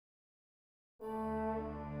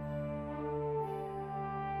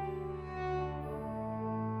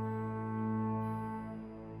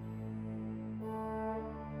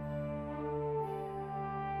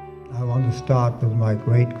to start with my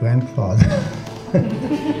great-grandfather.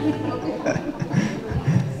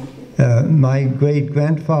 My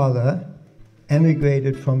great-grandfather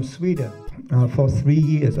emigrated from Sweden. For 3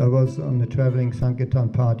 years I was on the traveling Sankirtan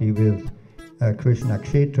party with Krishna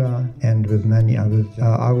Kshetra and with many others.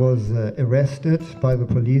 I was arrested by the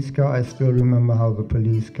police car. I still remember how the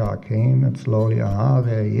police car came and slowly,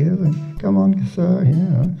 there he is. And, come on, sir,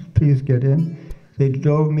 yeah, please get in. They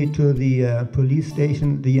drove me to the police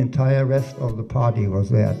station. The entire rest of the party was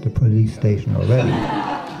there at the police station already.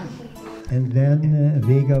 And then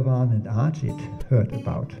Vegavan and Ajit heard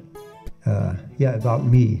about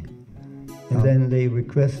me. And then they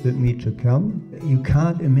requested me to come. You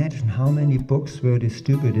can't imagine how many books were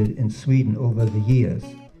distributed in Sweden over the years.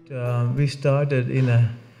 We started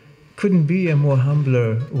couldn't be a more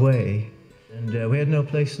humbler way. And we had no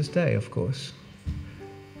place to stay, of course.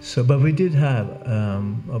 But we did have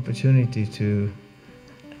opportunity to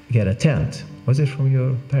get a tent. Was it from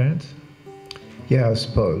your parents? Yeah, I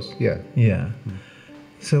suppose, yeah. Yeah.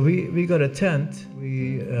 So we got a tent.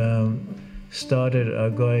 We started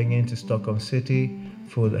going into Stockholm City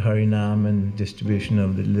for the Harinam and distribution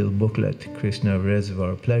of the little booklet, Krishna Reservoir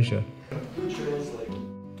of Pleasure.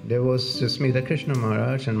 There was Smita Krishna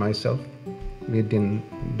Maharaj and myself. We'd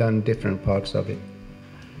done different parts of it.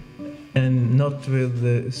 And not with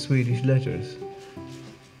the Swedish letters?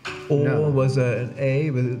 Or no. Was an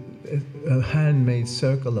A with a handmade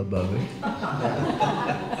circle above it?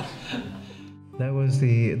 That was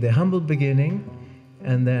the humble beginning.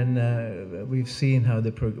 And then we've seen how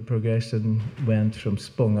the progression went from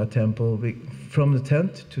Spånga Temple, from the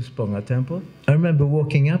tent to Spånga Temple. I remember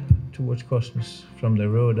walking up towards Cosmos from the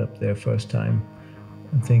road up there first time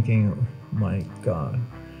and thinking, oh my God,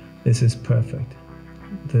 this is perfect.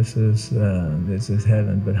 This is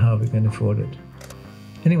heaven, but how are we going to afford it?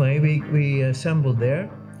 Anyway, we assembled there,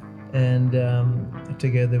 and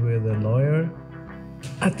together with a lawyer,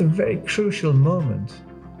 at the very crucial moment,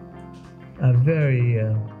 a very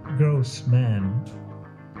gross man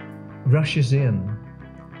rushes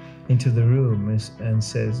into the room and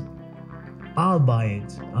says, "I'll buy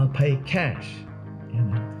it. I'll pay cash." You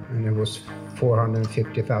know. And it was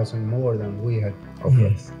 450,000 more than we had offered.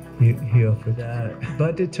 Yes, he offered that.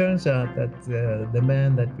 But it turns out that the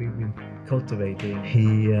man that we've been cultivating,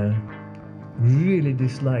 he really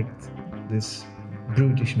disliked this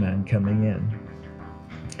brutish man coming in.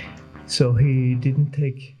 So he didn't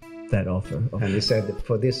take that offer. And he said,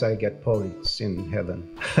 "For this I get points in heaven."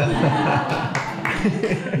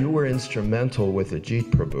 You were instrumental with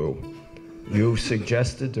Ajit Prabhu. You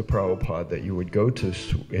suggested to Prabhupada that you would go to,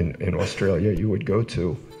 in Australia, you would go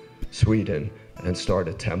to Sweden and start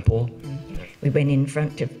a temple. We went in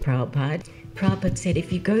front of Prabhupada. Prabhupada said,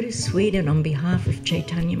 if you go to Sweden on behalf of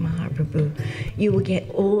Chaitanya Mahaprabhu, you will get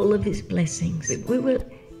all of his blessings. We were,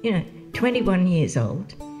 21 years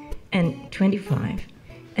old and 25.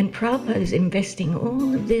 And Prabhupada is investing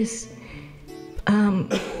all of this,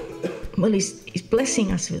 he's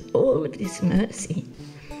blessing us with all of this mercy.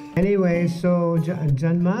 Anyway, so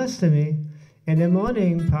Janmashtami, in the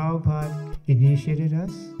morning, Prabhupada initiated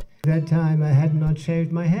us. That time I had not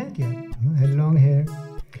shaved my head yet, I had long hair.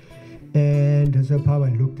 And so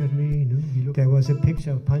Prabhupada looked at me, there was a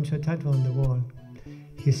picture of Panchatattva on the wall.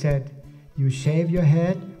 He said, "You shave your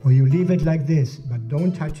head or you leave it like this, but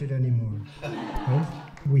don't touch it anymore." Right?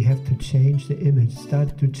 We have to change the image,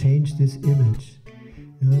 start to change this image.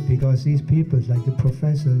 Because these people, like the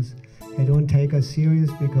professors, they don't take us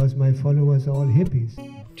serious because my followers are all hippies.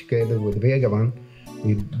 Together with Vegavan,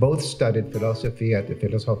 we both studied philosophy at the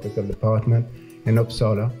philosophical department in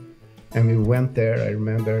Uppsala. And we went there, I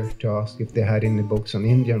remember, to ask if they had any books on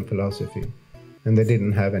Indian philosophy. And they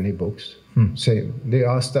didn't have any books. So they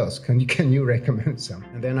asked us, can you recommend some?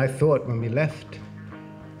 And then I thought when we left,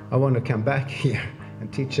 I want to come back here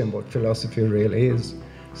and teach them what philosophy really is.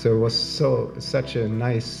 So it was such a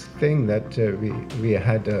nice thing that we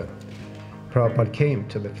had Prabhupada came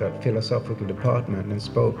to the philosophical department and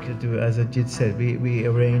spoke. As Ajit said, we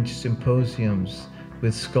arranged symposiums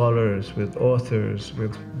with scholars, with authors,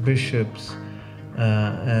 with bishops,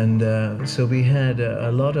 so we had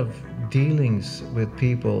a lot of dealings with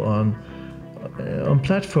people on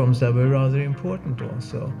platforms that were rather important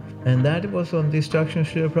also. And that was on the instruction of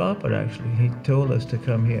Srila Prabhupada, actually. He told us to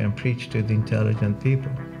come here and preach to the intelligent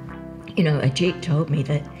people. Ajit told me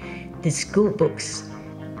that the school books,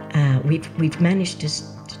 we've managed to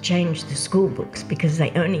change the school books because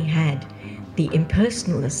they only had the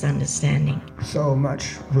impersonalist understanding. So much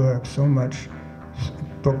work, so much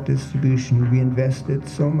book distribution, we invested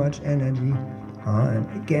so much energy, and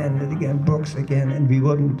again, books again, and we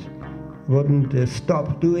wouldn't wouldn't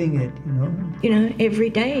stop doing it, you know. You know, every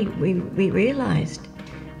day we realized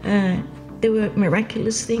there were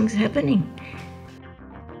miraculous things happening.